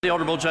The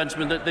honourable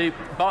gentleman that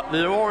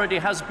there already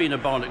has been a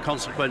Barnett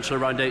consequential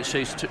around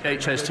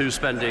HS2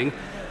 spending,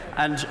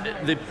 and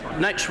the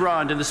next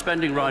round, in the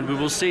spending round, we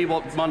will see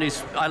what money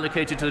is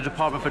allocated to the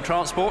Department for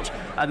Transport,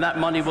 and that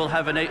money will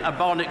have a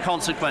Barnett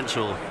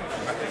consequential.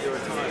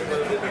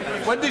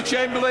 Wendy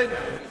Chamberlain.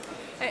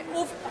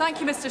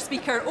 Thank you, Mr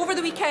Speaker. Over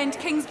the weekend,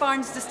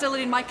 Kingsbarns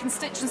Distillery in my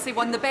constituency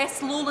won the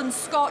Best Lowland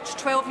Scotch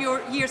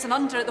 12 years and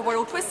under at the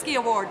World Whisky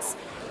Awards.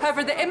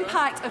 However, the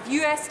impact of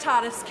US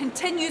tariffs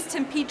continues to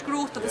impede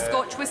growth of the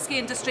Scotch whisky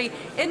industry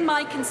in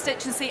my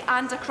constituency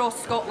and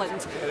across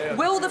Scotland.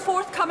 Will the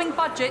forthcoming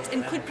budget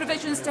include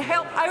provisions to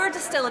help our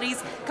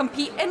distilleries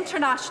compete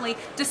internationally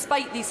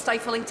despite these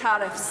stifling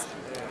tariffs?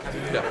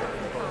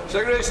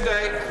 Secretary of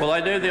State. Well,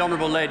 I know the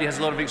Honourable Lady has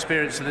a lot of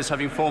experience in this,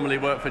 having formerly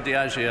worked for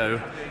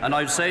Diageo, and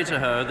I'd say to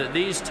her that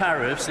these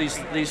tariffs, these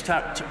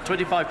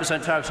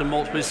 25% tariffs on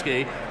malt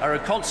whisky, are a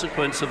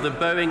consequence of the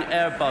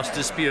Boeing-Airbus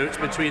dispute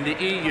between the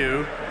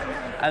EU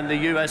and the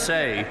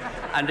USA.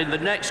 And in the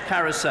next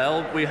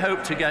carousel, we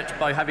hope to get,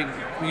 by having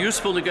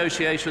useful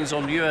negotiations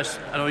on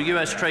a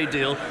US trade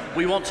deal,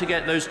 we want to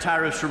get those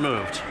tariffs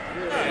removed.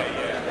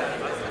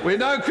 We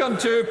now come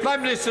to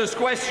Prime Minister's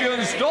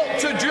questions.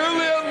 Dr.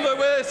 Julian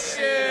Lewis.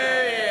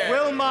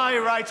 Will my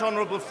right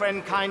honourable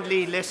friend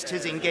kindly list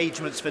his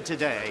engagements for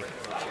today?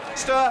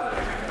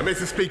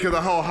 Mr. Speaker,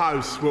 the whole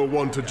House will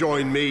want to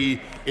join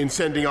me in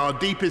sending our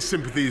deepest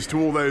sympathies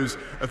to all those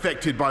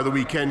affected by the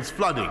weekend's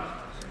flooding.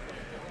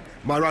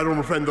 My right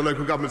honourable friend, the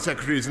Local Government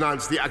Secretary, has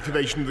announced the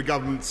activation of the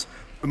government's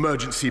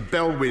emergency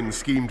Bellwin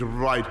scheme to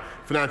provide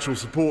financial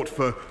support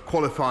for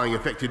qualifying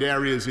affected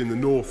areas in the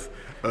north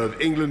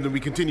of England, and we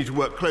continue to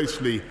work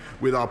closely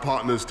with our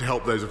partners to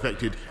help those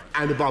affected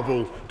and, above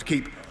all, to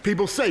keep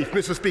people safe.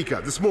 Mr.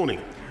 Speaker, this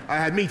morning I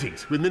had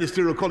meetings with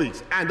ministerial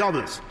colleagues and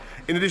others.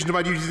 In addition to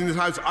my duties in this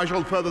House, I shall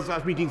hold further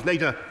such meetings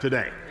later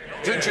today.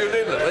 To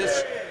Julian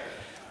Lewis.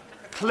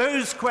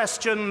 Closed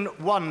question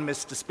 1,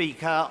 Mr.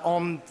 Speaker,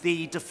 on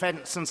the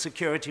Defence and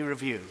Security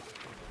Review.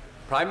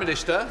 Prime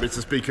Minister. Mr.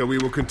 Speaker, we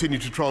will continue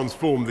to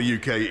transform the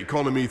UK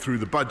economy through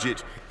the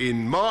budget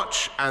in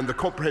March and the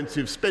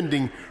comprehensive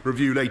spending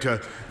review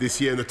later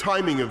this year. And the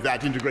timing of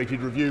that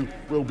integrated review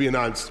will be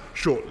announced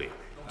shortly.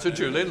 To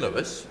Julian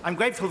Lewis. I'm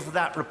grateful for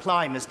that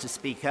reply, Mr.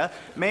 Speaker.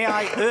 May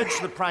I urge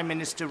the Prime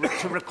Minister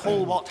to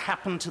recall what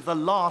happened to the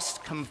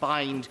last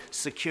combined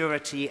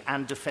security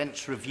and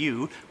defence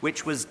review,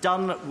 which was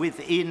done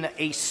within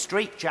a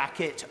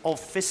straitjacket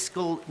of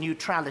fiscal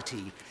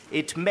neutrality.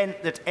 It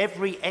meant that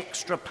every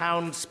extra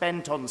pound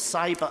spent on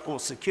cyber or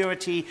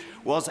security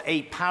was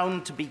a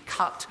pound to be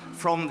cut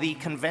from the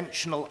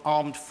conventional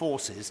armed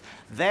forces.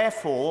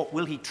 Therefore,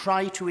 will he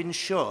try to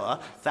ensure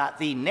that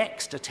the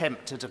next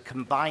attempt at a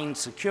combined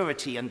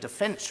security and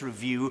defence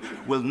review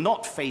will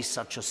not face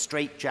such a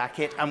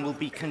straitjacket and will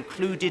be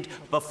concluded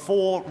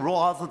before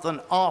rather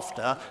than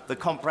after the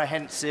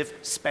comprehensive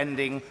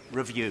spending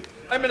review?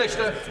 Prime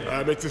Minister.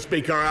 Mr.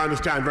 Speaker, I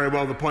understand very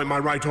well the point my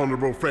right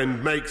honourable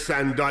friend makes,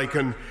 and I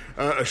can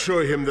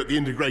assure him that the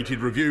integrated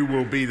review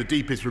will be the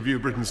deepest review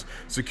of Britain's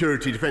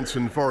security, defence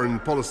and foreign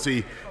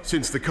policy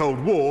since the Cold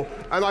War.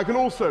 And I can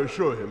also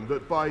assure him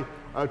that by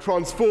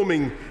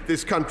transforming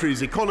this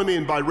country's economy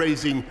and by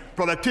raising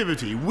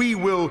productivity, we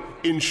will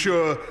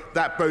ensure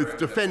that both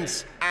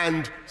defence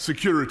and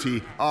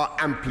security are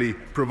amply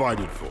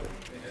provided for.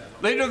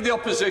 Leader of the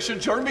Opposition,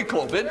 Jeremy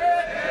Corbyn.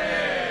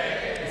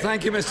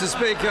 Thank you, Mr.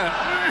 Speaker.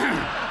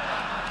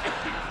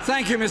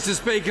 Thank you, Mr.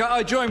 Speaker.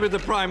 I join with the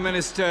Prime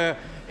Minister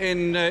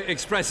in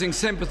expressing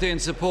sympathy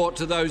and support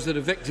to those that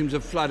are victims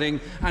of flooding,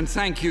 and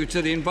thank you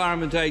to the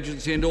Environment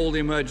Agency and all the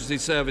emergency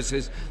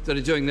services that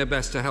are doing their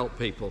best to help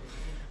people.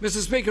 Mr.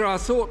 Speaker, our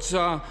thoughts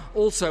are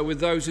also with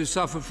those who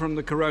suffer from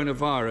the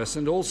coronavirus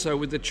and also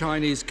with the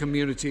Chinese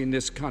community in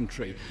this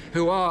country,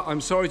 who are,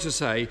 I'm sorry to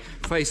say,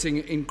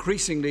 facing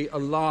increasingly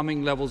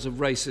alarming levels of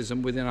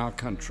racism within our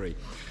country.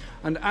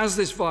 And as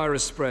this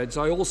virus spreads,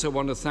 I also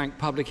want to thank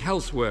public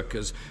health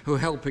workers who are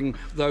helping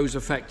those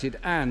affected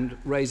and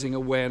raising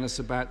awareness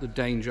about the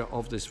danger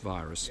of this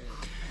virus.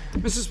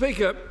 Mr.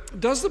 Speaker,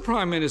 does the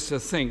Prime Minister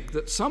think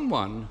that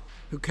someone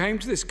who came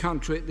to this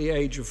country at the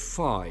age of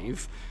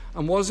 5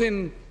 and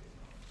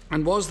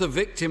was the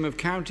victim of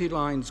county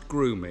lines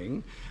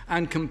grooming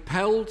and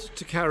compelled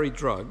to carry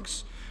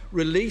drugs,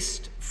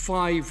 released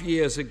 5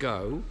 years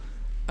ago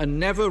and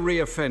never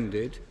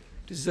reoffended,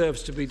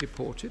 deserves to be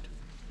deported?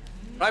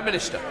 Prime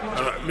Minister.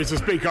 Mr.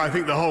 Speaker, I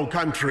think the whole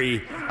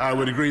country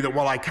would agree that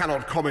while I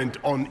cannot comment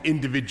on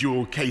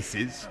individual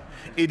cases,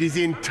 it is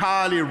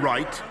entirely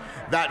right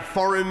that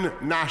foreign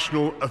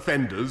national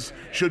offenders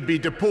should be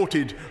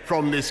deported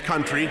from this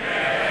country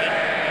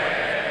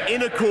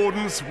in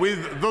accordance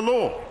with the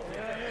law.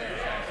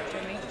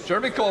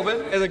 Jeremy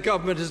Corbyn. The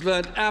government has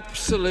learned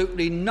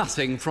absolutely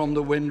nothing from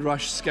the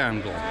Windrush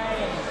scandal.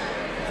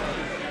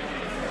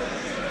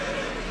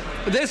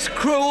 This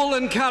cruel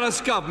and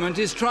callous government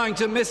is trying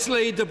to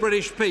mislead the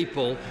British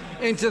people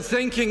into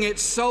thinking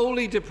it's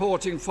solely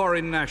deporting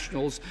foreign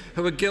nationals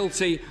who are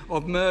guilty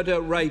of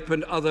murder, rape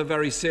and other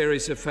very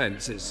serious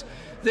offences.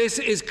 This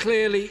is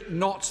clearly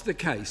not the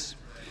case.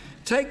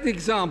 Take the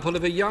example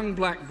of a young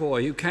black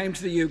boy who came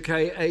to the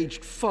UK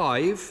aged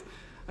 5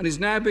 and is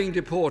now being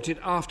deported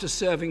after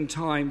serving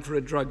time for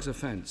a drugs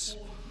offence.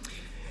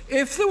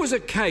 If there was a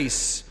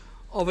case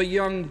of a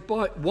young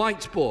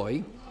white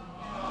boy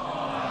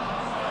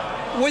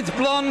with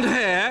blonde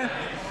hair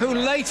who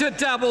later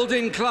dabbled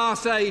in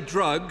Class A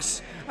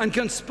drugs and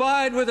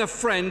conspired with a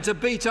friend to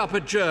beat up a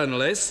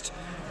journalist,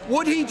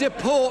 would he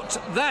deport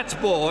that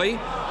boy,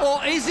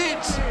 or is it,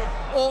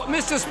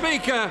 Mr.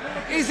 Speaker,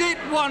 is it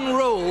one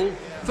rule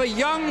for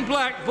young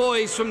black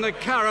boys from the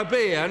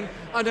Caribbean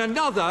and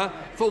another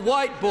for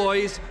white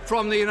boys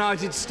from the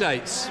United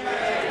States?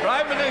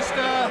 Prime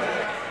Minister.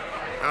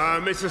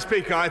 Mr.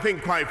 Speaker, I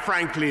think quite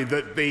frankly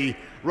that the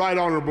right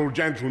honourable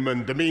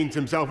gentleman demeans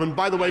himself and,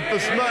 by the way,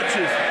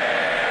 besmirches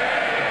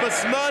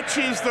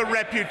the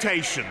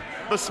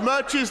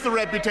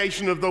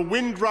reputation of the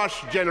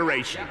Windrush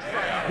generation,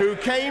 who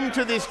came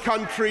to this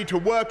country to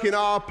work in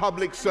our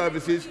public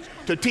services,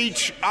 to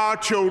teach our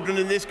children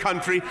in this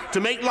country, to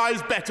make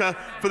lives better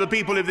for the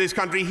people of this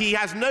country. He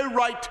has no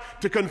right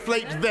to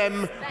conflate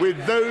them with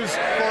those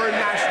foreign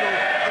national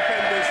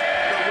offenders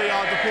that we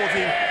are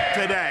deporting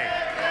today.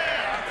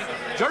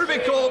 Jeremy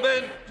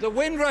Corbyn. The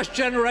Windrush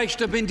generation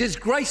have been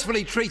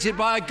disgracefully treated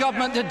by a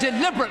government that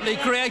deliberately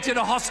created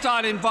a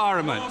hostile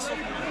environment.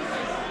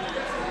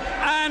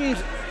 And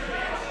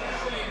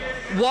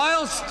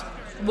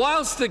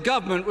whilst the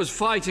government was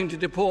fighting to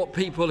deport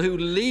people who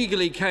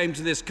legally came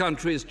to this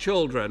country as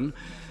children,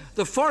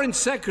 the Foreign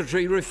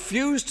Secretary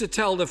refused to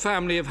tell the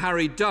family of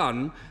Harry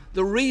Dunn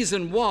the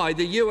reason why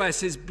the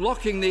US is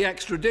blocking the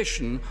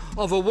extradition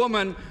of a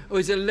woman who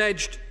is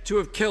alleged to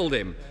have killed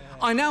him.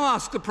 I now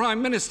ask the Prime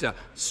Minister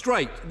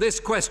straight this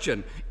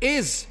question.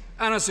 Is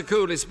Anna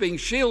Sokoulis being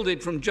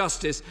shielded from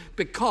justice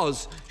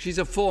because she's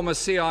a former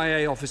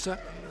CIA officer?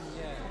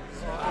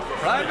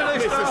 Prime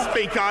Minister. Mr.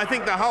 Speaker, I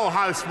think the whole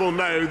House will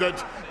know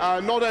that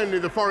not only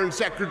the Foreign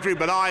Secretary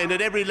but I, and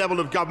at every level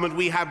of government,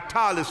 we have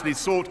tirelessly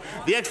sought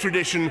the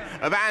extradition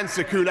of Anna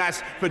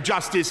Sokoulis for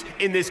justice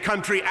in this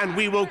country, and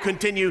we will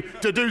continue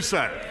to do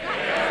so.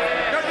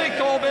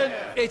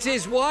 It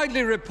is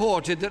widely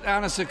reported that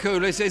Anna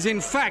Sokoulis is in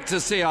fact a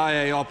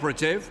CIA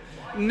operative.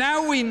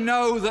 Now we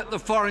know that the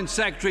Foreign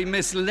Secretary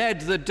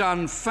misled the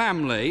Dunn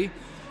family,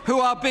 who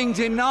are being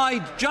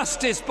denied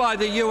justice by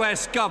the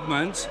US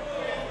government.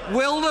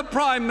 Will the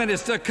Prime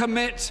Minister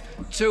commit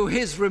to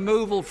his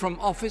removal from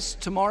office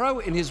tomorrow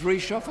in his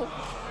reshuffle?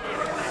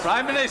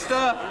 Prime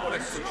Minister.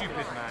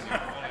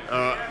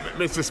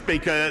 Mr.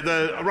 Speaker,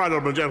 the right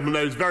honourable gentleman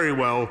knows very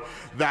well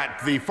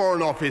that the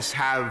Foreign Office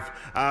have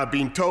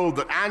been told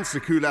that Anna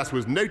Sokoulis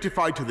was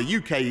notified to the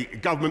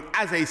UK government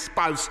as a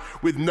spouse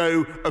with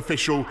no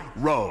official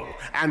role.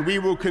 And we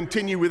will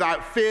continue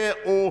without fear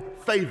or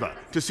favour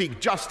to seek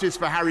justice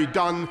for Harry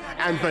Dunn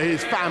and for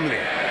his family.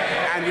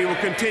 And we will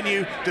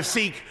continue to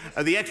seek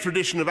the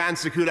extradition of Anna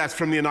Sokoulis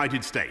from the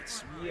United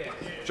States.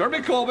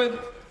 Jeremy Corbyn.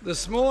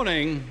 This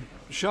morning,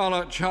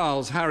 Charlotte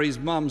Charles, Harry's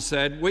mum,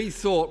 said, "We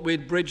thought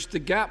we'd bridged the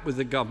gap with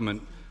the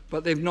government,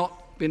 but they've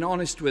not been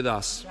honest with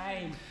us."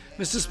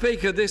 Mr.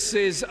 Speaker, this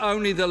is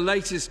only the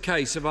latest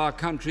case of our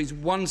country's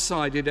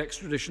one-sided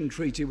extradition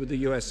treaty with the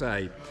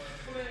USA.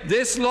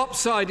 This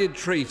lopsided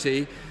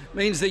treaty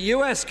means the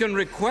US can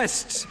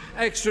request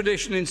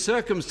extradition in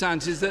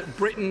circumstances that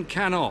Britain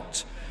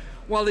cannot.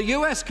 While the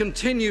US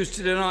continues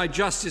to deny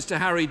justice to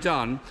Harry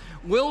Dunn,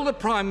 will the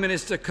Prime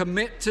Minister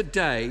commit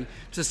today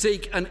to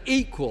seek an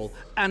equal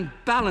and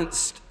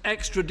balanced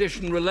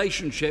extradition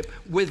relationship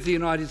with the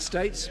United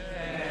States?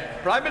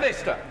 Prime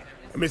Minister.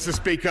 Mr.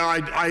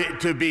 Speaker,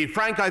 to be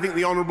frank, I think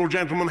the honourable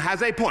gentleman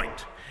has a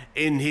point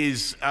in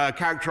his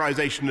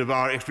characterisation of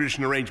our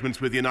extradition arrangements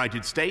with the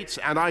United States,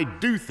 and I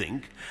do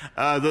think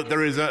that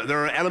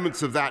there are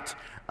elements of that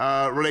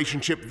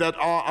relationship that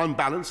are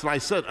unbalanced,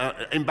 and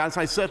imbalanced.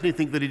 I certainly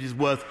think that it is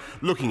worth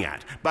looking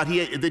at, but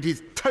that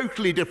is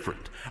totally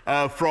different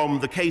from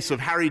the case of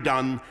Harry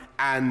Dunn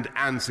and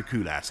Anna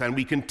Sokoulis, and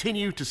we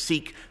continue to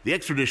seek the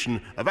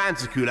extradition of Anna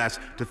Sokoulis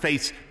to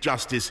face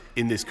justice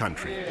in this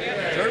country.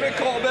 Jeremy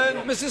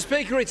Corbyn. Mr.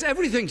 Speaker, it's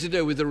everything to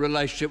do with the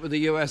relationship with the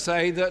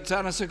USA that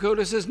Anna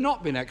Sokoulis has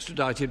not been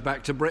extradited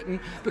back to Britain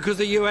because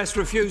the US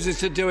refuses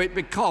to do it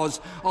because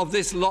of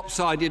this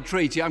lopsided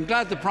treaty. I'm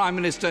glad the Prime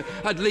Minister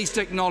at least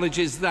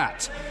acknowledges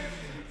that.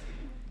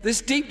 This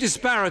deep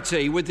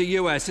disparity with the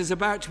US is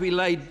about to be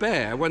laid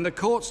bare when the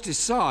courts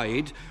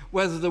decide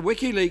whether the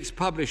WikiLeaks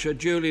publisher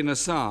Julian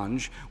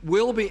Assange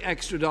will be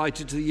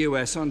extradited to the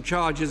US on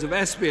charges of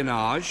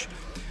espionage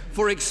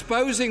for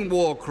exposing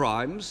war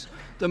crimes,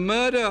 the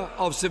murder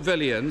of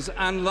civilians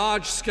and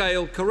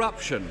large-scale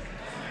corruption.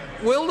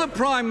 Will the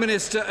Prime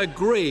Minister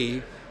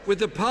agree with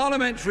the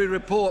parliamentary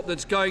report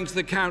that's going to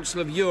the Council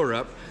of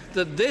Europe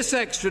that this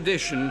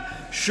extradition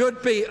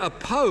should be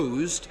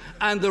opposed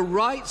and the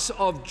rights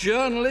of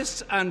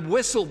journalists and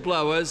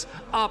whistleblowers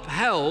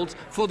upheld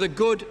for the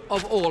good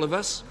of all of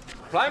us?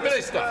 Prime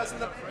Minister.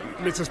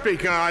 Mr.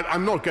 Speaker,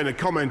 I'm not going to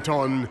comment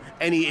on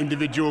any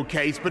individual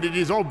case, but it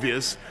is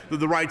obvious that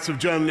the rights of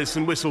journalists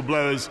and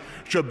whistleblowers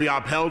should be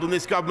upheld, and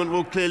this government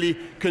will clearly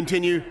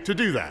continue to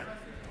do that.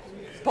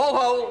 Paul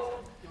Hole.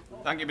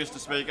 Thank you, Mr.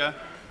 Speaker.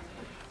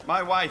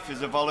 My wife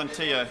is a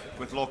volunteer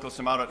with Local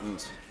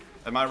Samaritans,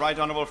 and my right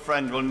honourable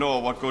friend will know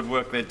what good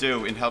work they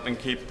do in helping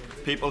keep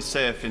people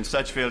safe in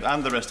Sedgefield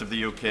and the rest of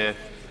the UK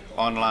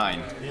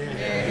online.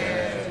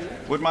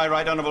 Would my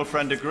right honourable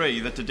friend agree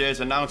that today's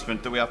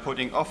announcement that we are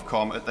putting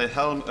Ofcom at the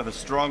helm of a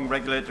strong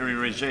regulatory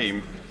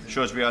regime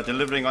shows we are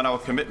delivering on our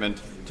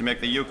commitment to make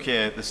the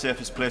UK the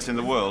safest place in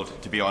the world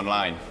to be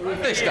online?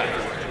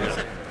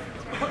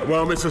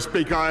 Well, Mr.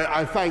 Speaker,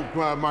 I thank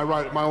my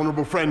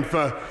honourable friend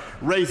for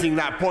raising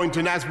that point,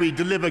 and as we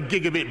deliver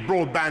gigabit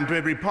broadband to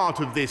every part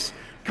of this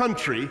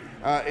country,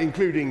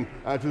 including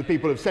to the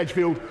people of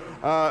Sedgefield,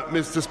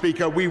 Mr.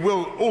 Speaker, we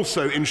will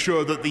also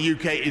ensure that the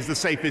UK is the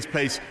safest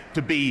place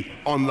to be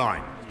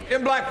online.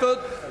 Ian Blackford.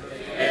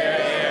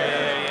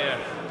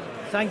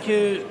 Thank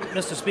you,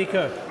 Mr.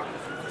 Speaker.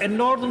 In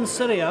northern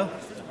Syria,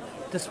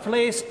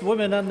 displaced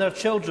women and their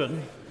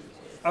children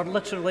are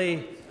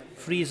literally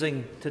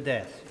freezing to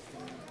death.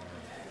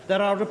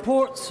 There are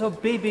reports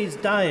of babies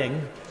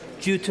dying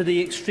due to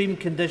the extreme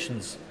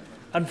conditions,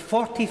 and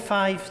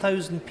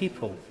 45,000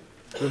 people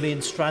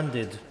remain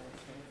stranded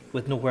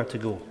with nowhere to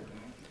go.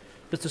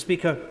 Mr.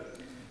 Speaker,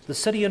 the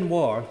Syrian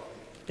war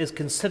is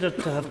considered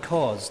to have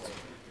caused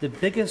the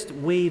biggest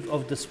wave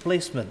of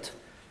displacement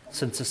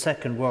since the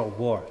Second World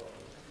War.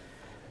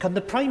 Can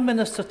the Prime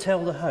Minister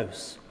tell the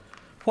House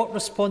what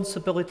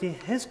responsibility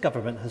his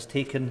government has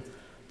taken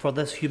for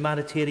this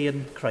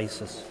humanitarian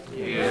crisis?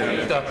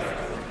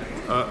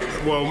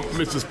 Well,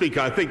 Mr.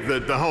 Speaker, I think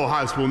that the whole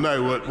House will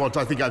know what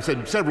I think I've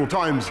said several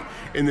times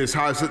in this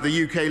House, that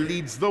the UK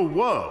leads the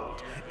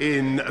world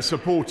in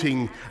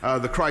supporting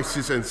the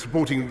crisis and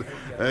supporting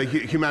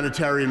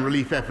humanitarian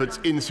relief efforts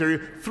in Syria.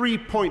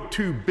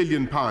 £3.2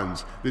 billion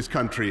this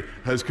country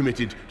has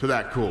committed to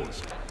that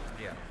cause.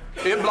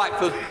 Ian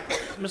Blackford.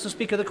 Mr.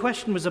 Speaker, the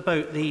question was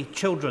about the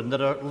children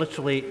that are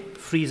literally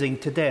freezing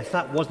to death.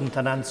 That wasn't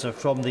an answer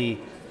from the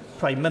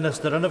Prime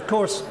Minister. And of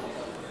course,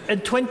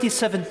 in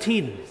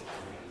 2017,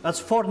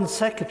 as Foreign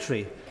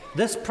Secretary,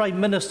 this Prime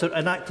Minister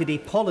enacted a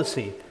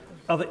policy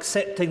of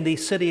accepting the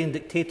Syrian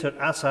dictator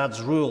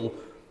Assad's rule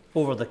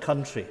over the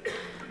country.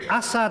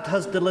 Assad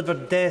has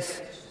delivered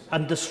death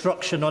and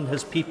destruction on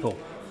his people,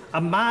 a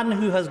man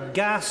who has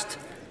gassed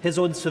his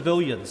own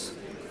civilians.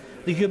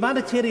 The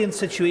humanitarian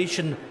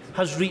situation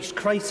has reached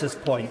crisis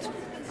point,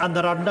 and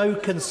there are now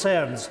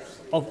concerns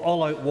of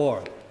all-out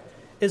war.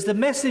 Is the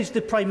message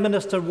the Prime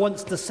Minister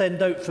wants to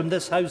send out from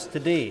this House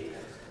today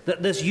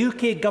that this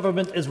UK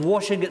government is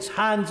washing its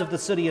hands of the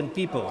Syrian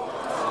people,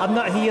 and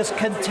that he is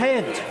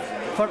content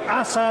for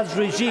Assad's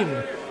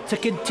regime to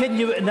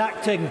continue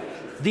enacting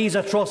these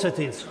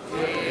atrocities?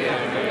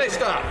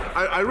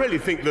 I really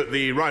think that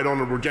the right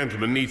honourable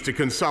gentleman needs to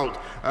consult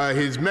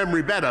his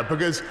memory better,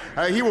 because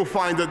he will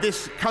find that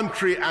this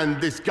country and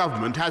this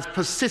government has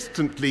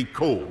persistently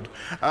called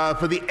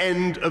for the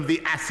end of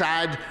the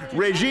Assad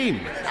regime,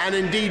 and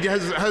indeed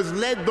has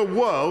led the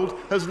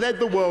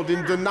world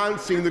in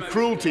denouncing the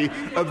cruelty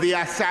of the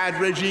Assad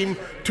regime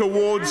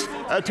towards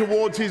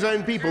his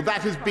own people.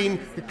 That has been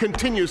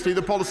continuously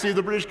the policy of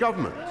the British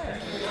government.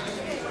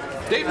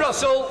 Dean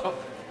Russell.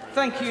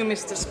 Thank you,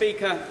 Mr.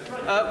 Speaker.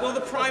 Will the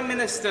Prime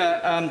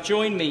Minister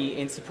join me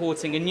in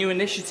supporting a new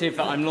initiative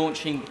that I'm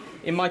launching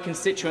in my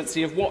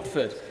constituency of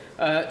Watford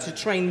to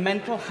train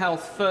mental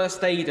health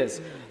first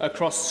aiders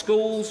across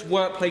schools,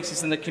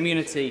 workplaces and the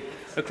community,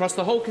 across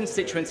the whole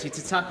constituency,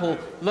 to tackle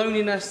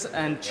loneliness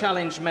and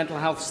challenge mental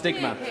health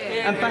stigma?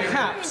 And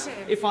perhaps,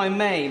 if I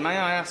may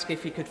I ask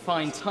if he could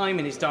find time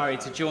in his diary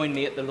to join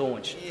me at the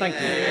launch? Thank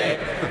you.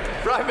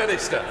 Prime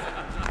Minister.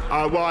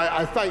 Well,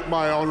 I thank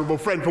my honourable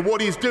friend for what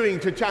he's doing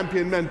to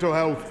champion mental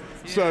health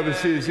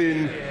services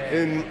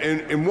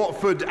in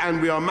Watford,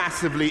 and we are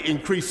massively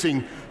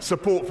increasing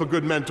support for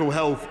good mental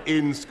health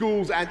in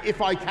schools. And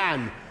if I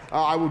can,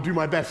 I will do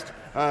my best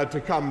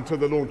to come to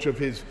the launch of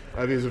his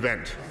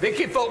event.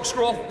 Vicky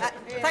Foxcroft.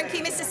 Thank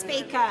you, Mr.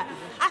 Speaker.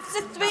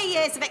 After 3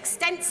 years of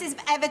extensive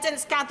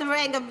evidence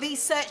gathering and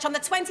research, on the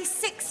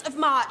 26th of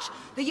March,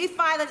 the Youth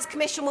Violence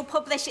Commission will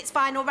publish its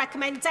final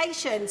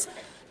recommendations.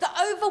 The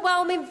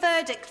overwhelming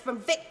verdict from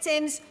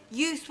victims,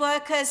 youth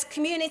workers,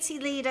 community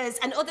leaders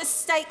and other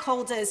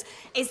stakeholders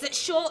is that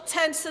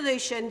short-term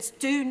solutions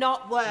do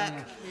not work.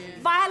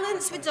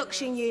 Violence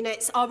reduction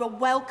units are a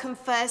welcome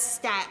first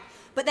step,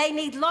 but they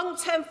need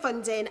long-term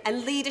funding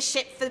and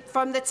leadership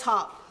from the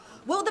top.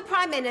 Will the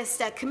Prime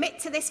Minister commit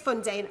to this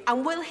funding,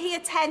 and will he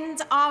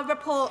attend our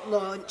report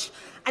launch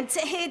and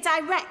to hear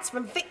direct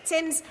from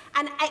victims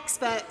and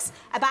experts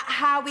about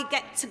how we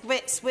get to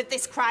grips with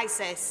this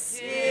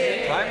crisis?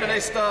 Prime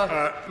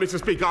Minister. Mr.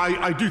 Speaker,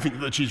 I do think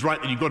that she's right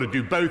that you've got to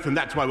do both, and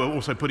that's why we're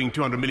also putting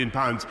 £200 million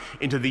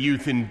into the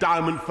Youth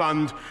Endowment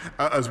Fund,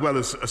 as well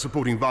as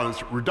supporting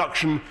violence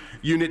reduction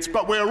units.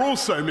 But we're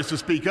also, Mr.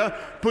 Speaker,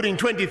 putting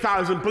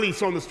 20,000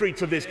 police on the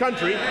streets of this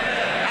country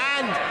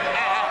and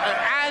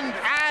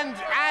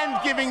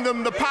giving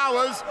them the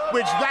powers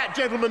which that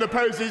gentleman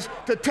opposes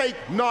to take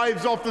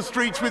knives off the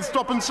streets with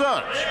stop and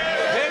search.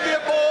 Henry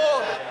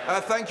Moore.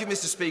 Thank you,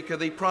 Mr Speaker.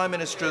 The Prime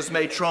Minister has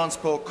made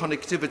transport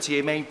connectivity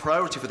a main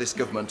priority for this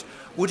government.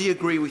 Would he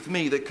agree with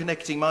me that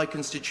connecting my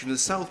constituent of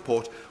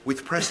Southport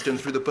with Preston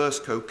through the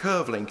Burscough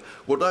Curve link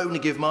would not only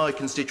give my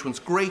constituents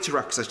greater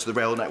access to the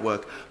rail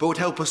network, but would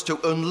help us to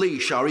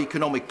unleash our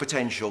economic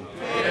potential?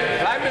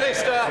 Prime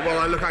Minister.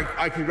 Well, look,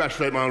 I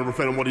congratulate my honourable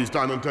friend on what he's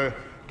done and to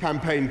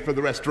campaign for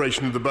the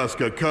restoration of the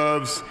Burscough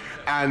curves,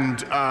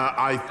 and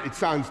it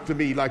sounds to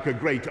me like a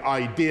great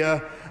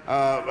idea.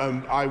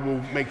 And I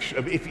will make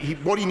sure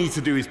what he needs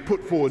to do is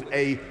put forward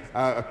a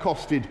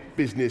costed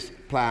business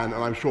plan,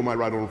 and I'm sure my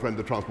right honourable friend,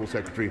 the Transport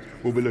Secretary,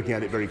 will be looking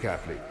at it very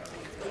carefully.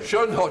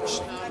 Sharon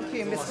Hodgson. Thank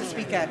you, Mr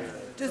Speaker.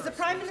 Does the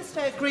Prime Minister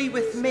agree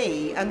with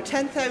me and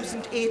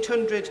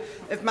 10,800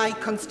 of my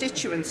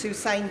constituents who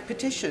signed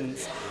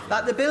petitions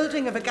that the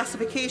building of a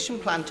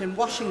gasification plant in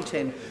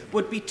Washington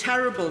would be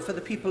terrible for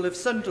the people of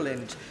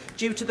Sunderland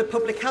due to the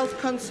public health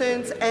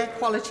concerns, air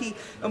quality,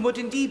 and would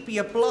indeed be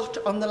a blot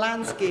on the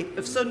landscape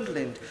of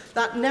Sunderland,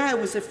 that now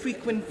is a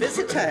frequent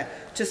visitor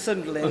to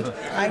Sunderland?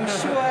 I'm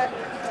sure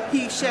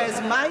he shares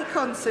my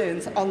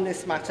concerns on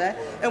this matter,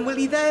 and will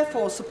he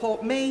therefore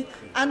support me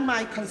and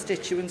my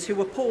constituents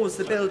who oppose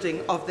the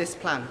building of this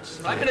plant?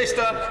 Prime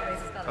Minister.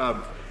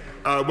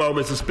 Well,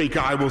 Mr Speaker,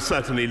 I will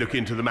certainly look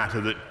into the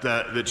matter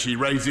that she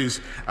raises,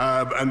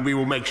 and we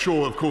will make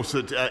sure, of course,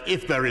 that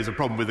if there is a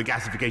problem with the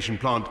gasification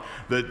plant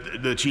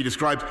that she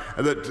described,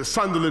 that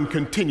Sunderland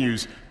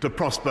continues to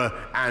prosper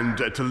and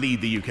to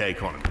lead the UK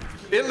economy.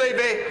 Bill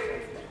Levy.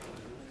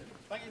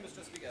 Thank you,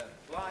 Mr Speaker.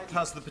 Blyth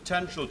has the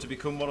potential to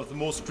become one of the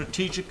most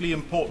strategically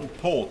important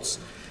ports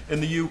in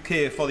the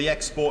UK for the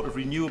export of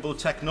renewable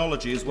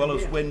technology as well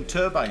as wind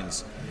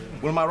turbines.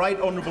 Will my right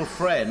honourable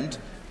friend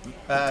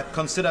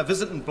consider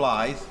visiting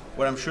Blyth,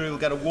 where I'm sure he'll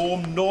get a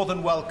warm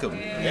northern welcome,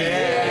 and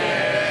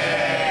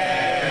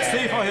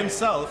see for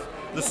himself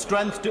the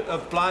strength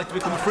of Blyth to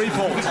become a free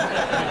port?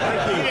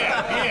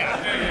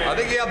 I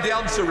think he had the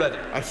answer ready.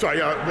 Sorry,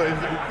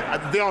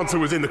 the answer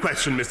was in the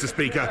question, Mr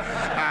Speaker,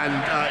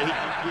 and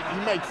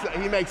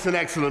he makes an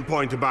excellent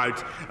point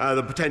about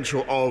the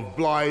potential of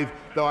Blyth,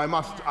 though I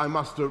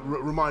must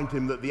remind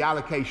him that the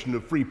allocation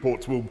of free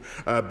ports will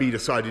be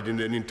decided in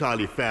an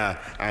entirely fair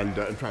and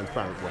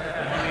transparent way.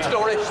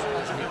 Storage.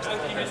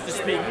 Thank you, Mr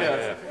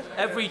Speaker.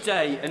 Every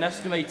day, an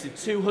estimated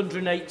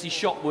 280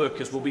 shop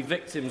workers will be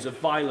victims of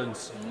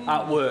violence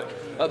at work.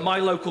 At my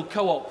local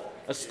co-op,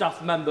 a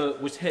staff member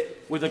was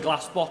hit with a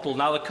glass bottle.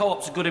 Now, the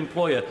co-op's a good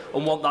employer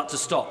and want that to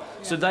stop.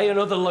 So they and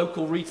other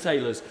local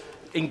retailers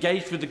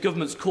engaged with the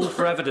government's call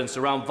for evidence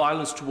around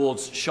violence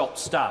towards shop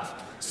staff.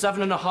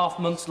 7.5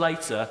 months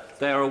later,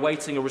 they are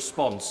awaiting a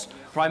response.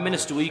 Prime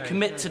Minister, will you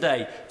commit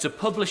today to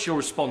publish your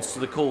response to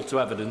the call to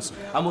evidence,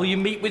 and will you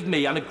meet with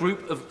me and a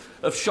group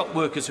of shop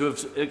workers who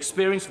have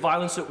experienced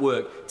violence at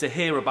work to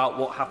hear about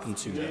what happened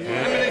to them?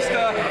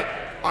 Minister.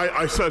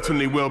 I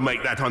certainly will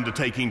make that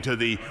undertaking to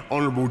the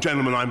honourable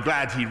gentleman. I'm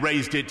glad he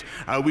raised it.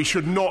 We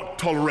should not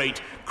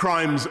tolerate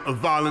crimes of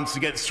violence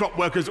against shop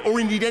workers or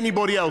indeed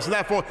anybody else. And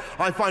therefore,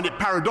 I find it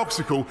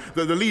paradoxical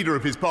that the leader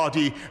of his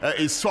party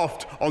is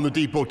soft on the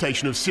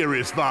deportation of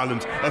serious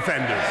violent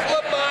offenders.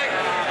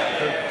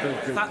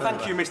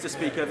 Thank you, Mr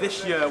Speaker.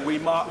 This year we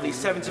mark the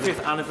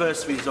 75th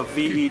anniversaries of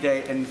VE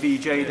Day and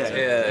VJ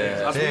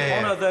Day. As we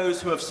honour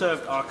those who have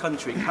served our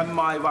country, can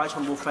my right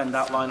honourable friend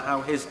outline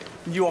how his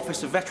new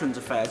Office of Veterans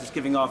Affairs is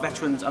giving our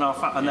veterans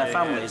and, their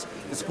families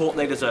the support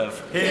they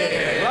deserve?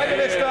 Prime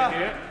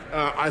Minister.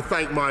 I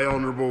thank my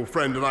honourable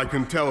friend, and I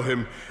can tell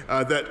him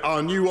that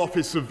our new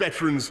Office of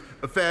Veterans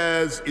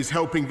Affairs is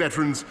helping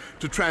veterans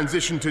to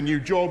transition to new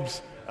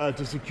jobs,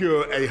 to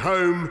secure a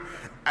home.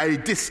 A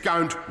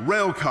discount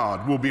rail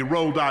card will be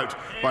rolled out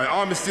by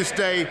Armistice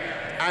Day,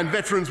 and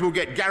veterans will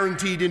get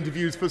guaranteed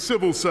interviews for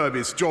civil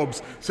service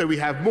jobs, so we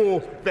have more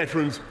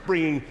veterans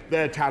bringing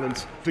their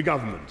talents to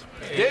government.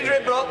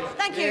 Deirdre Brock.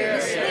 Thank you,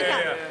 Mr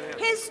Speaker.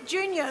 His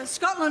junior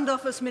Scotland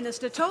Office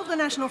Minister told the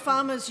National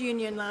Farmers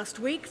Union last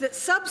week that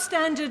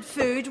substandard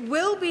food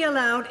will be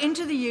allowed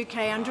into the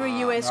UK under a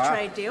US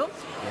trade deal,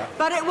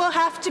 but it will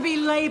have to be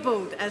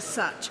labelled as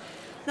such.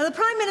 Now, the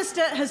Prime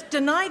Minister has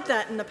denied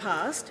that in the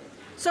past.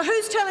 So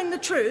who's telling the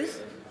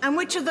truth, and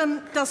which of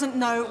them doesn't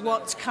know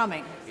what's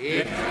coming?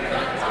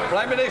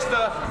 Prime Minister.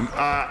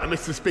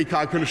 Mr Speaker,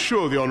 I can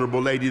assure the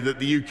honourable lady that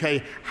the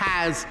UK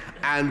has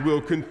and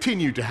will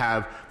continue to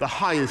have the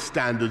highest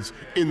standards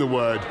in the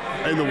world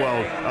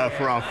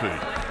for our food.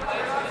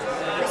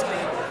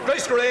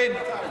 Grace Green.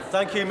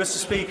 Thank you, Mr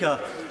Speaker.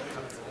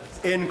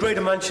 In Greater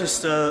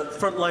Manchester,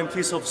 frontline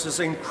police officers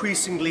are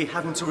increasingly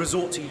having to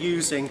resort to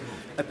using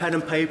a pen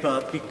and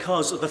paper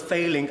because of the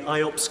failing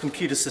IOPS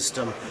computer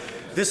system.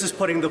 This is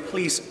putting the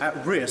police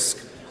at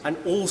risk and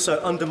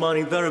also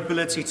undermining their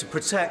ability to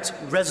protect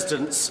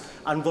residents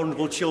and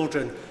vulnerable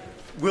children.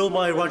 Will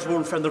my right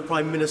honourable friend, the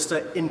Prime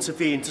Minister,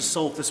 intervene to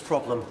solve this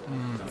problem?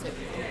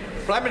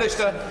 Prime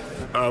Minister.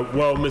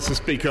 Well, Mr.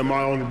 Speaker,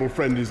 my honourable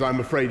friend is, I'm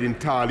afraid,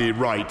 entirely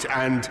right,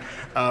 and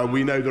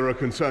we know there are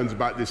concerns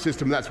about this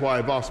system. That's why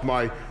I've asked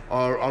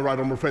our right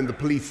honourable friend, the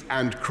Police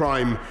and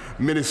Crime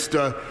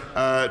Minister,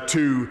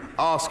 to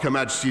ask Her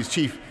Majesty's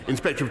Chief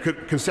Inspector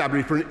of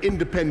Constabulary for an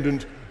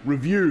independent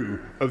review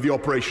of the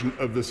operation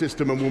of the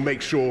system, and we'll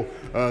make sure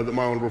that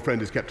my honourable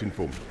friend is kept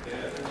informed.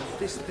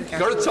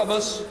 Gareth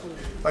Thomas.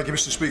 Thank you,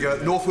 Mr. Speaker.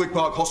 Northwick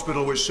Park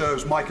Hospital, which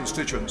serves my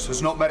constituents,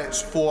 has not met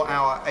its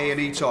 4-hour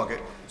A&E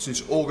target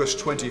since August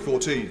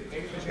 2014.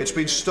 It's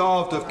been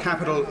starved of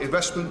capital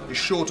investment, is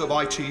short of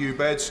ITU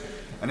beds,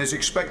 and is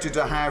expected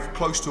to have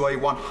close to a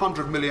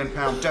 £100 million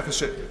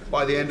deficit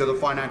by the end of the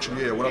financial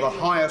year, one of the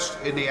highest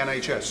in the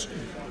NHS.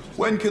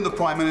 When can the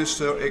Prime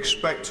Minister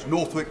expect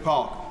Northwick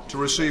Park to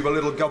receive a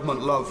little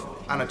government love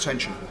and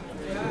attention?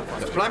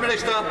 The Prime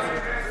Minister.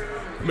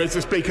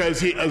 Mr. Speaker, as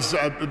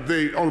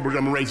the honourable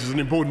gentleman raises an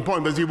important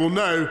point, but as you will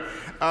know,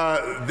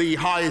 the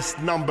highest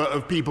number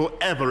of people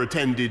ever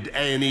attended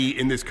A&E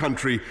in this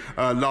country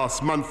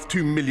last month,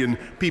 2 million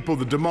people.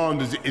 The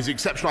demand is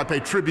exceptional. I pay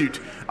tribute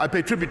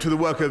to the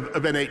work of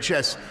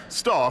NHS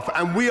staff,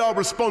 and we are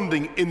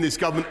responding in this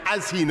government,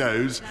 as he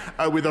knows,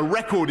 with a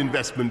record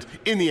investment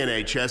in the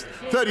NHS,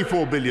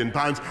 £34 billion,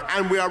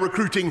 and we are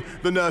recruiting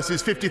the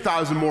nurses,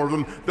 50,000 more of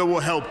them, that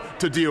will help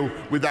to deal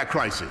with that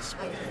crisis.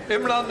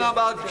 Imran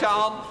Nabad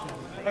Khan.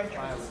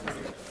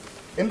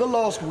 In the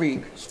last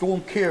week,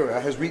 Storm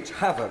Kira has wreaked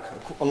havoc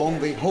along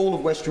the whole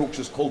of West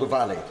Yorkshire's Calder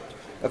Valley,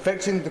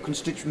 affecting the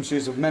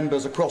constituencies of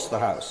members across the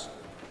House.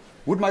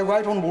 Would my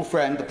right honourable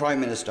friend, the Prime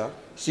Minister,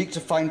 seek to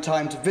find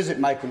time to visit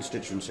my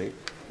constituency,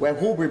 where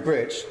Horbury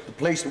Bridge, the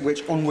place at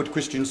which onward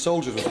Christian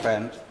soldiers were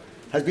penned,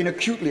 has been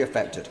acutely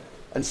affected,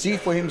 and see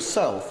for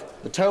himself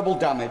the terrible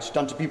damage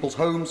done to people's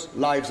homes,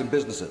 lives and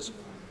businesses?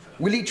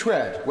 Will he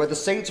tread where the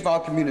saints of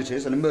our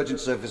communities and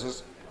emergency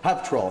services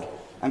have trod,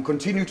 and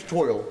continue to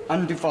toil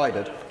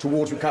undivided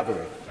towards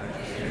recovery?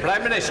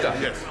 Prime Minister.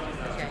 Yes.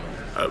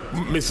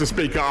 Mr.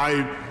 Speaker,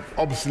 I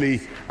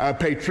obviously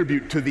pay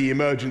tribute to the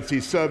emergency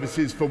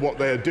services for what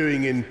they are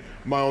doing in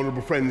my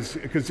honourable friend's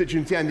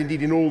constituency and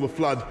indeed in all the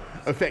flood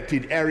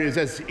affected areas.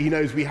 As he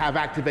knows, we have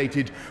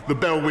activated the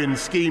Bellwyn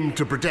scheme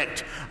to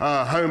protect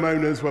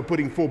homeowners. We're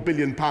putting £4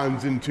 billion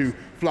into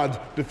flood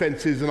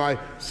defences, and I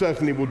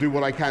certainly will do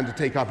what I can to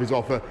take up his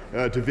offer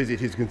to visit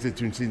his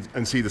constituency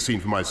and see the scene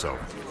for myself.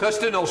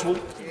 Kirsten Oswald.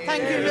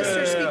 Thank you,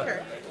 Mr.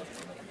 Speaker.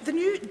 The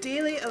new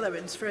daily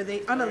allowance for the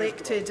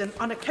unelected and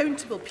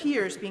unaccountable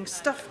peers being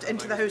stuffed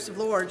into the House of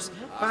Lords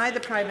by the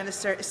Prime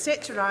Minister is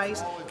set to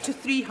rise to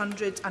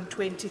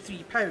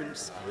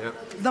 £323. Yep.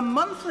 The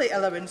monthly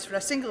allowance for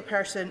a single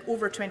person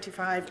over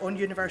 25 on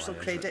universal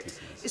credit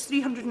is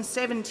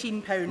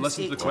 £317.82.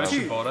 Listen to the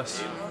question,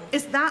 Boris.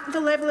 Is that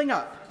the levelling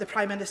up the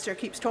Prime Minister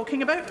keeps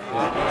talking about?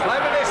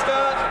 Prime Minister.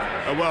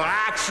 Well,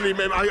 actually,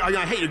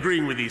 I hate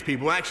agreeing with these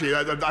people. Actually,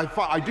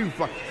 I do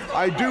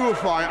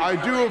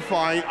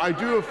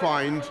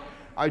find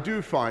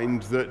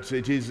that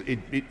it is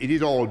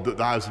odd that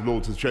the House of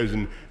Lords has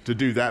chosen to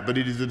do that, but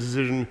it is a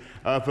decision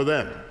for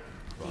them.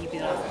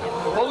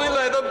 Holly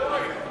Latham.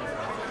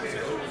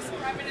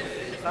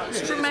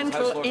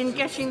 Instrumental in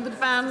getting the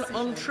ban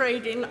on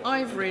trade in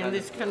ivory in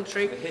this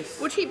country.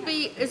 Would he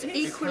be as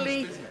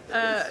equally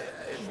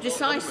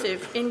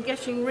decisive in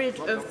getting rid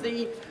of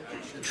the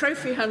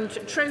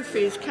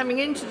trophies coming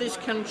into this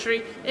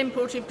country,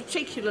 imported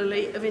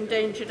particularly of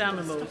endangered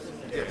animals?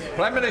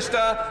 Prime Minister.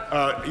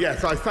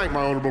 Yes, I thank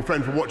my honourable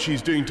friend for what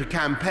she's doing to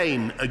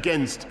campaign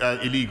against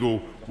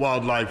illegal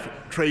wildlife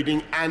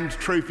trading and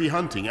trophy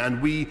hunting,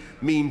 and we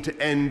mean to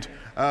end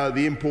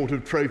the import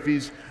of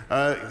trophies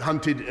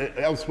hunted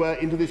elsewhere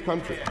into this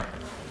country.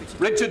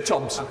 Richard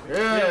Thompson.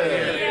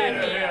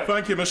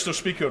 Thank you, Mr.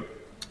 Speaker.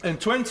 In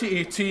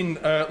 2018,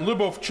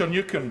 Lyubov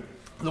Chernyukin,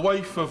 the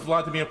wife of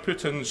Vladimir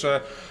Putin's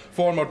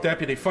former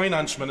Deputy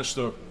Finance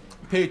Minister,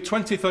 paid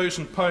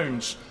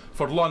 £20,000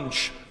 for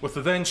lunch with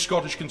the then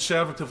Scottish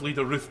Conservative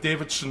leader Ruth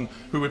Davidson,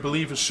 who we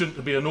believe is soon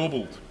to be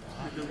ennobled.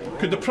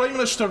 Could the Prime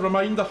Minister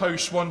remind the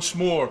House once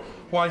more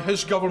why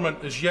his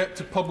government is yet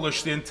to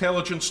publish the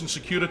Intelligence and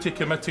Security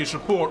Committee's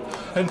report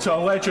into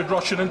alleged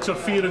Russian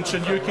interference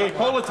in UK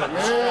politics?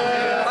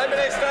 Prime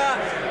Minister.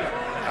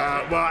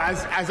 Well,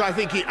 as I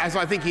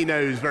think he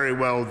knows very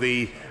well,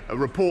 the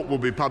report will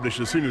be published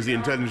as soon as the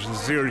Intelligence and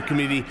Security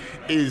Committee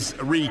is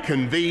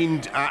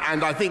reconvened.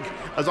 And I think,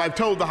 as I've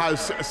told the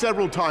House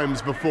several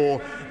times before,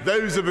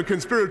 those of a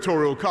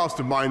conspiratorial cast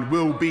of mind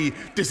will be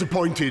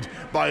disappointed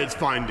by its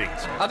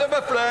findings. Adam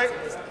Frey.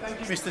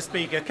 Mr.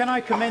 Speaker, can I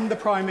commend the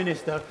Prime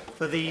Minister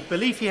for the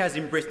belief he has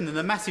in Britain and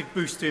the massive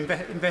boost to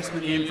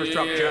investment in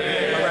infrastructure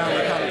around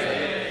the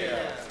country.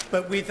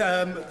 But with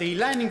the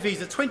landing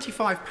fees at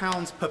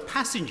 £25 per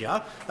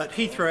passenger at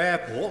Heathrow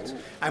Airport,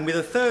 and with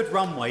a third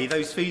runway,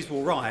 those fees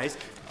will rise.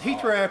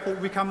 Heathrow Airport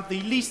will become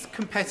the least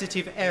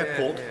competitive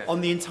airport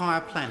on the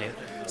entire planet.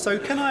 So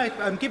can I,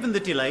 given the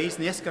delays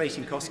and the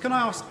escalating costs, can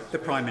I ask the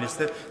Prime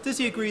Minister, does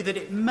he agree that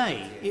it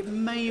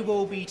may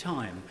well be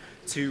time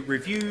to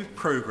review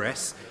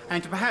progress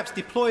and to perhaps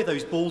deploy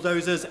those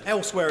bulldozers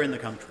elsewhere in the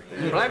country?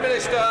 Prime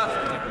Minister.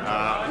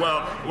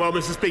 Well,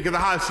 Mr. Speaker, the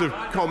House of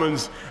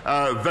Commons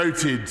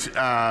voted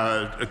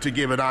to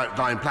give an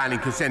outline planning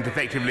consent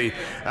effectively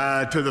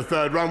to the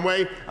third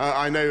runway.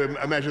 I know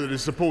a measure that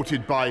is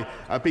supported by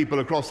people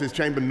across this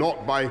chamber,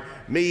 not by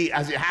me,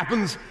 as it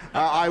happens.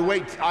 I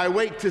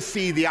wait to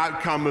see the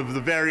outcome of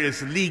the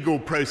various legal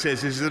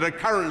processes that are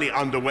currently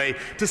underway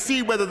to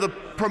see whether the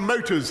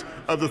promoters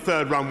of the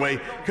third runway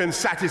can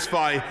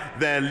satisfy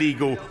their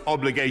legal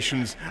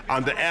obligations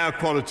under air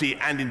quality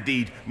and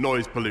indeed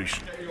noise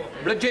pollution.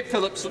 Bridget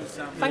Phillips.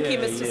 Thank you,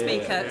 Mr.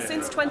 Speaker.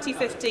 Since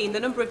 2015, the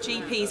number of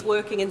GPs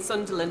working in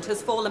Sunderland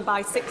has fallen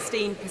by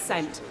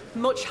 16%,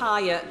 much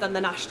higher than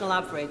the national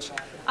average.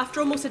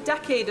 After almost a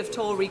decade of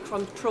Tory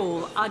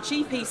control, our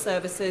GP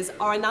services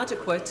are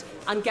inadequate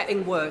and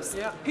getting worse.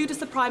 Who does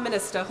the Prime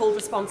Minister hold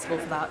responsible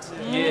for that?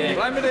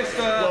 Prime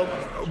Minister.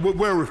 Well,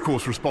 we're of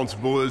course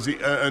responsible,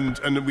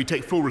 and we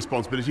take full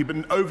responsibility,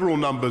 but overall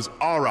numbers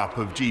are up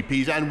of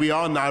GPs, and we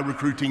are now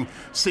recruiting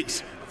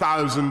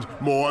 6,000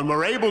 more, and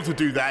we're able to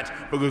do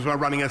that because we're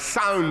running a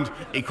sound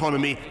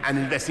economy and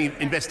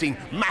investing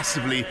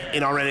massively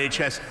in our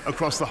NHS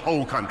across the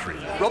whole country.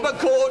 Robert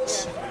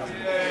Coates.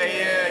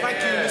 Thank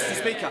you, Mr.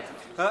 Speaker.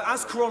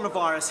 As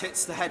coronavirus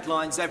hits the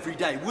headlines every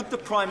day, would the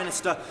Prime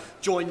Minister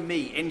join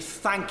me in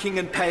thanking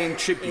and paying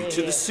tribute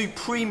to the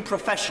supreme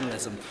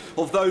professionalism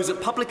of those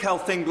at Public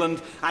Health England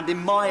and in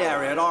my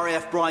area at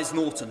RAF Brize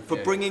Norton for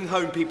bringing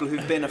home people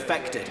who've been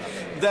affected?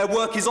 Their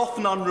work is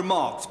often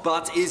unremarked,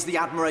 but is the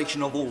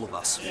admiration of all of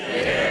us.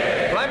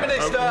 Prime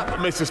Minister.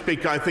 Mr.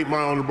 Speaker, I think my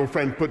honourable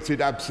friend puts it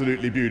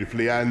absolutely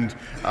beautifully, and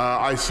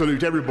I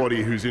salute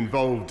everybody who's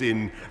involved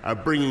in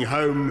bringing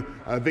home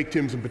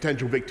victims and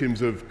potential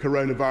victims of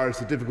coronavirus,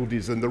 the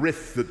difficulties and the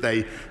risks that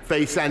they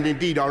face, and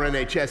indeed our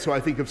NHS, who I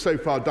think have so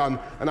far done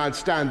an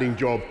outstanding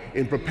job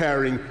in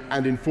preparing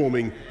and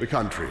informing the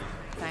country.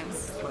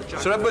 Thanks.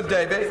 Sir Edward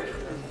Davey.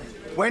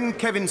 When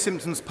Kevin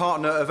Simpson's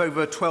partner of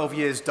over 12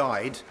 years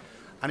died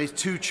and his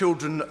 2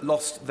 children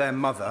lost their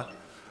mother,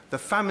 the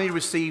family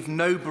received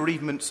no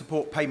bereavement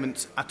support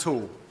payments at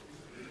all.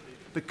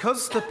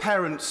 Because the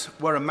parents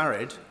were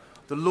unmarried,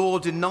 the law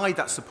denied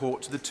that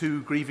support to the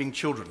 2 grieving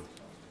children.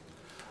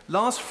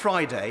 Last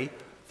Friday,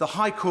 the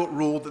High Court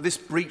ruled that this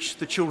breached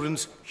the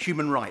children's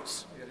human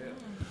rights.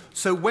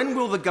 So when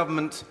will the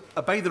government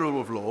obey the rule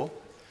of law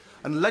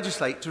and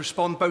legislate to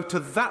respond both to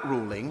that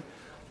ruling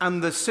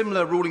and the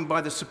similar ruling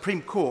by the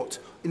Supreme Court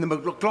in the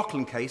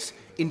McLaughlin case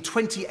in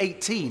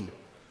 2018?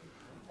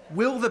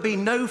 Will there be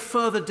no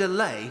further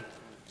delay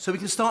so we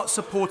can start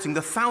supporting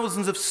the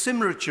thousands of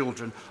similar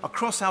children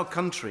across our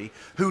country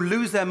who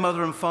lose their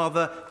mother and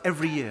father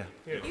every year?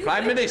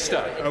 Prime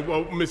Minister.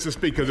 Well, Mr.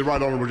 Speaker, the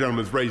right honourable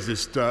gentleman has raised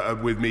this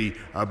with me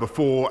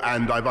before,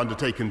 and I've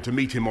undertaken to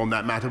meet him on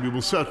that matter. We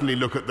will certainly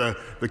look at the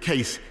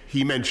case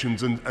he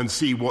mentions and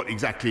see what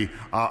exactly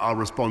our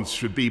response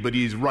should be, but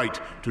he is right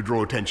to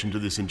draw attention to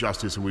this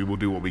injustice, and we will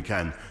do what we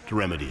can to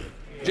remedy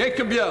it.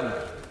 Jacob Young.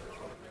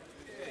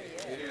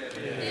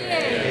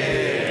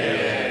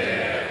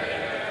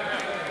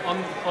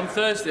 On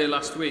Thursday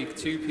last week,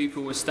 2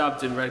 people were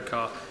stabbed in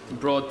Redcar in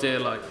broad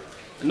daylight.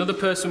 Another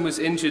person was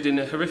injured in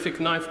a horrific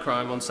knife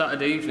crime on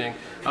Saturday evening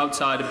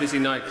outside a busy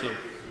nightclub.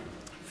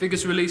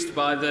 Figures released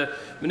by the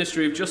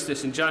Ministry of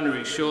Justice in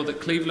January show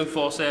that Cleveland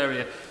Force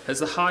area has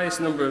the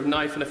highest number of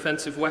knife and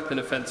offensive weapon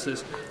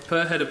offences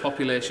per head of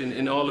population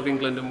in all of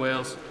England and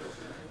Wales.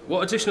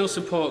 What additional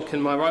support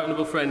can my right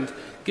honourable friend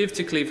give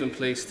to Cleveland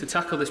Police to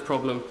tackle this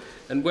problem,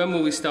 and when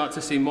will we start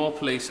to see more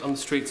police on the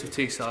streets of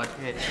Teesside?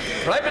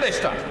 Prime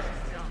Minister.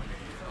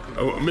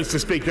 Mr.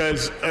 Speaker,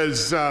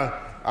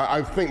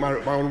 I thank my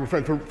honourable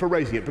friend for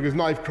raising it, because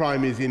knife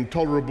crime is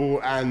intolerable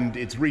and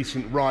its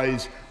recent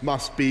rise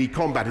must be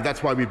combated.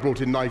 That's why we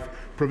brought in knife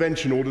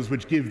prevention orders,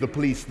 which give the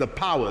police the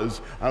powers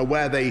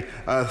where they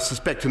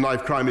suspect a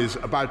knife crime is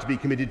about to be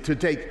committed to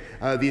take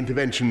the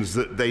interventions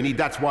that they need.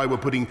 That's why we're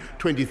putting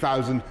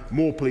 20,000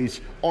 more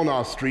police on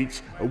our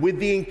streets with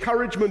the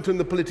encouragement and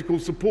the political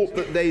support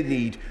that they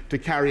need to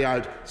carry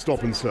out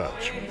stop and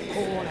search.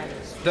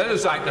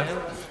 Dennis Ackner.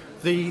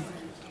 The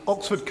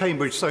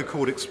Oxford-Cambridge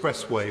so-called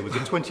expressway was a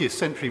 20th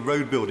century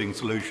road building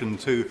solution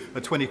to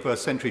a 21st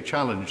century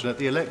challenge, and at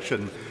the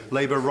election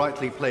Labour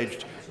rightly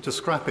pledged to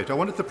scrap it. I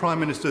wonder if the Prime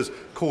Minister's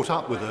caught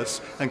up with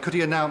us, and could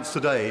he announce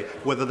today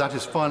whether that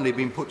has finally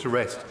been put to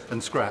rest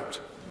and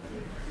scrapped?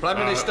 Prime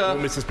Minister. Well,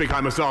 Mr. Speaker,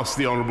 I must ask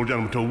the honourable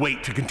gentleman to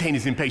wait to contain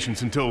his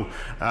impatience until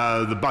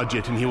the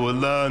budget, and he will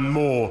learn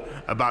more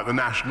about the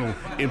National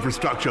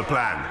Infrastructure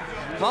Plan.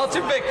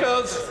 Martin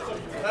Vickers.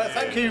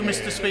 Thank you,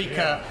 Mr.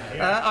 Speaker.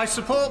 I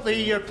support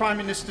the Prime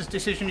Minister's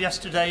decision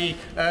yesterday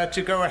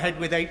to go ahead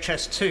with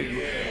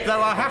HS2,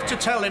 though I have to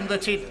tell him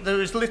that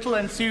there is little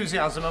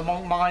enthusiasm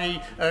among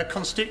my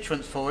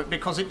constituents for it,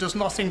 because it does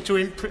nothing to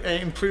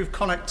improve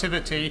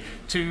connectivity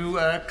to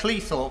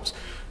Cleethorpes.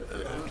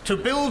 to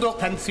build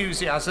up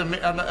enthusiasm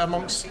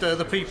amongst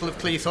the people of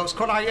Cleethorpes,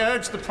 could I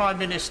urge the Prime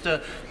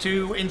Minister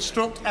to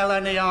instruct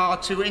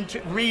LNER to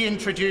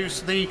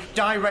reintroduce the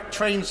direct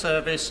train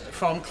service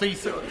from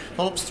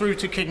Cleethorpes through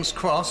to King's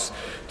Cross,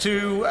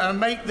 to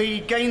make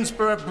the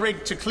Gainsborough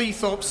Brig to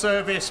Cleethorpes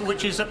service,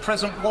 which is at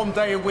present 1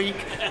 day a week,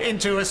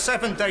 into a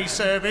 7-day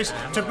service,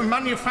 to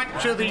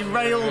manufacture the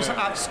rails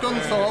at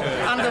Scunthorpe,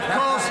 and of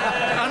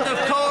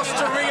course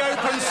to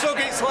reopen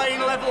Suggett's Lane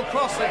level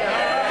crossing.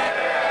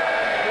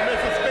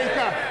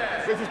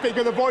 Mr.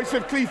 Speaker, the voice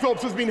of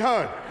Cleethorpes has been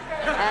heard,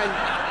 and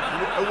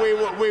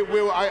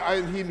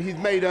he's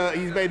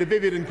made a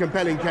vivid and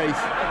compelling case.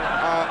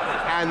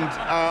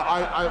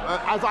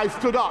 As I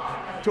stood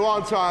up to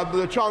answer,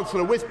 the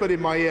Chancellor whispered in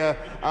my ear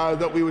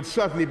that we would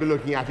certainly be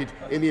looking at it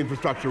in the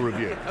infrastructure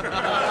review.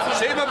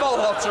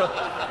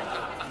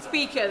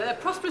 Speaker, the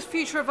prosperous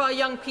future of our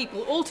young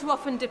people all too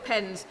often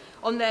depends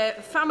on their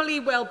family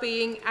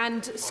well-being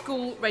and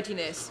school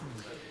readiness.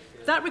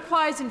 That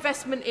requires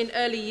investment in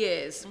early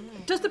years.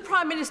 Does the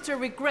Prime Minister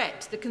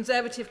regret the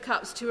Conservative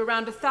cuts to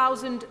around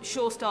 1,000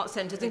 Sure Start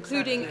centres,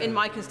 including in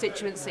my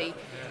constituency?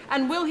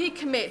 And will he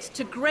commit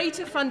to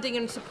greater funding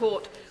and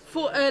support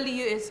for early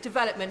years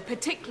development,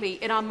 particularly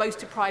in our most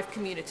deprived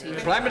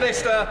communities? Prime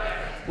Minister.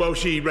 Well,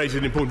 she raises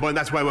an important point.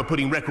 That's why we're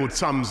putting record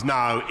sums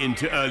now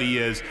into early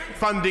years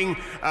funding,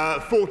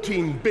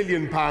 £14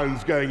 billion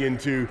going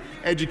into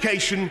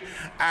education,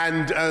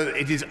 and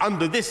it is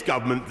under this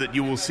government that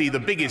you will see the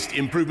biggest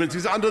improvements.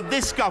 It's under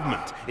this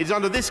government. It's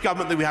under this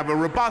government that we have a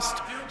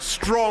robust,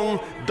 strong,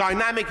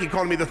 dynamic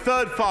economy, the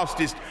third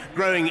fastest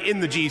growing in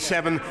the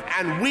G7,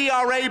 and we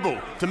are able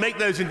to make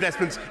those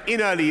investments in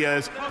early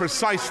years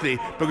precisely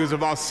because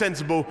of our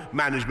sensible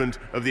management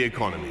of the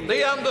economy.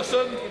 Lee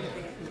Anderson.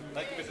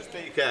 Thank you, Mr.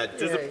 Speaker.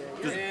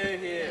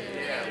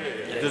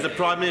 Does the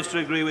Prime Minister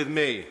agree with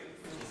me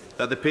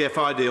that the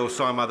PFI deal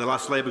signed by the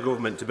last Labour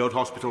government to build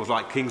hospitals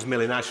like King's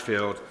Mill in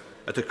Ashfield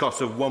at a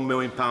cost of £1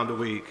 million a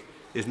week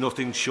is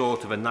nothing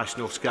short of a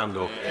national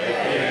scandal?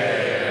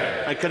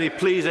 And can he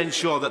please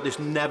ensure that this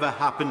never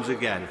happens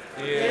again?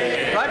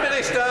 Prime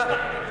Minister.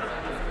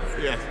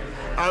 Yes.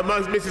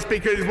 Mr.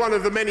 Speaker, it is one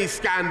of the many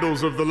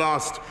scandals of the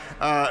last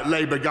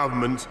Labour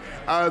government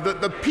that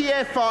the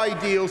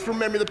PFI deals, from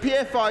memory, the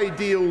PFI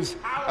deals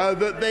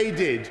that they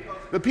did,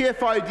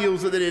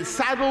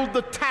 saddled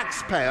the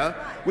taxpayer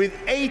with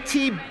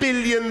 £80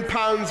 billion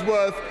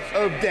worth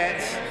of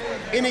debts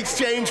in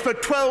exchange for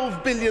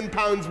 £12 billion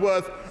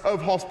worth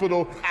of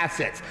hospital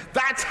assets.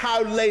 That's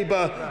how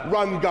Labour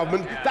run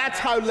government. That's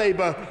how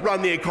Labour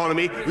run the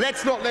economy.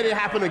 Let's not let it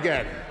happen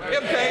again.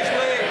 Ian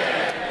Paisley.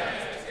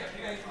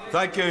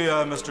 Thank you,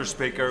 Mr.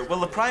 Speaker. Will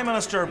the Prime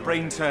Minister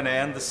bring to an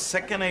end the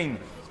sickening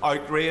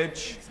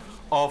outrage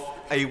of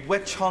a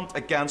witch hunt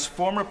against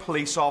former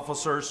police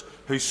officers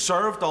who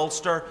served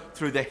Ulster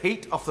through the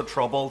heat of the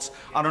Troubles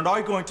and are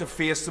now going to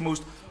face the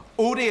most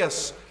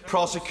odious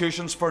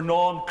prosecutions for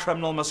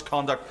non-criminal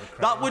misconduct?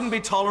 That wouldn't be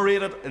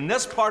tolerated in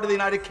this part of the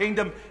United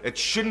Kingdom. It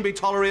shouldn't be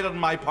tolerated in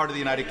my part of the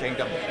United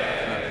Kingdom.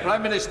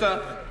 Prime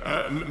Minister.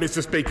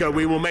 Mr. Speaker,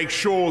 we will make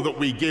sure that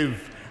we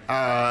give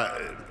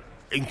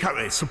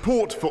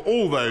support for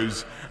all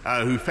those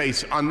who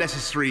face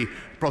unnecessary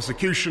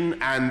prosecution,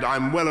 and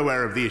I'm well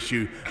aware of the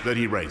issue that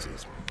he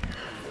raises.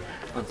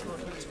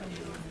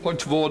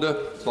 Point of order,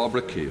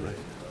 Barbara Keeley.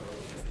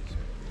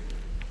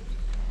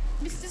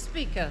 Mr.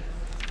 Speaker,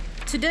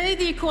 today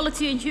the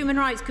Equality and Human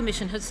Rights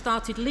Commission has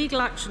started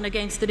legal action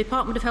against the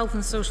Department of Health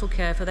and Social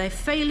Care for their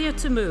failure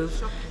to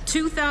move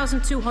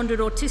 2,200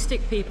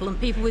 autistic people and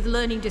people with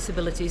learning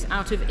disabilities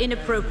out of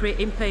inappropriate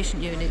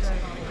inpatient units.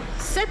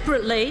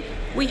 Separately,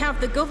 we have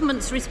the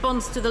government's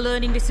response to the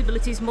Learning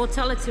Disabilities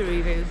Mortality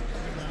Review,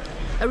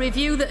 a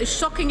review that has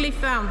shockingly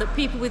found that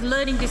people with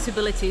learning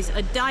disabilities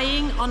are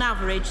dying on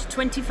average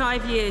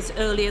 25 years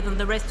earlier than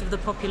the rest of the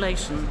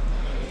population.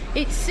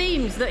 It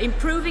seems that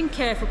improving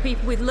care for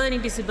people with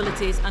learning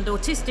disabilities and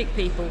autistic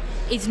people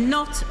is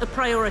not a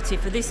priority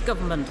for this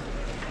government,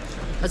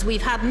 as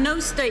we've had no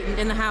statement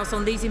in the House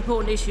on these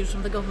important issues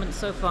from the government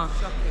so far.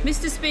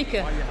 Mr.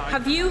 Speaker,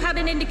 have you had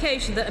an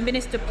indication that a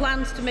minister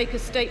plans to make a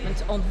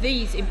statement on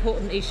these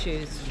important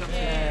issues?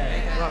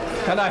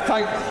 Can I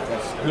thank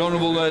the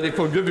Honourable Lady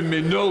for giving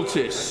me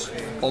notice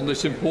on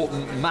this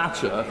important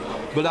matter,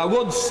 but I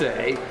would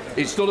say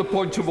it's not a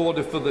point of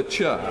order for the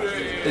Chair.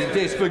 It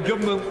is for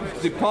government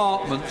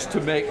departments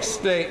to make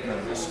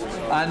statements,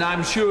 and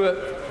I'm sure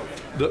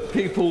that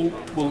people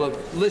will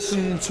have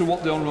listened to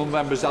what the honourable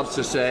members had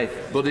to say,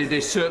 but it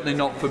is certainly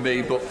not for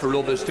me, but for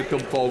others to come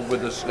forward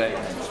with a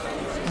statement.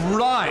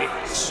 Right.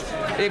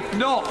 If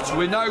not,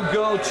 we now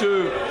go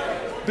to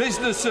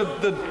business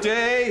of the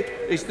day.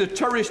 It's the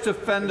Terrorist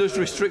Offenders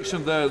Restriction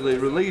of the Early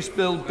Release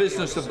Bill,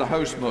 business of the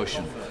House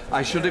motion.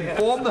 I should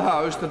inform the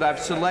House that I've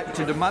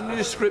selected a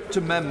manuscript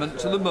amendment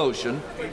to the motion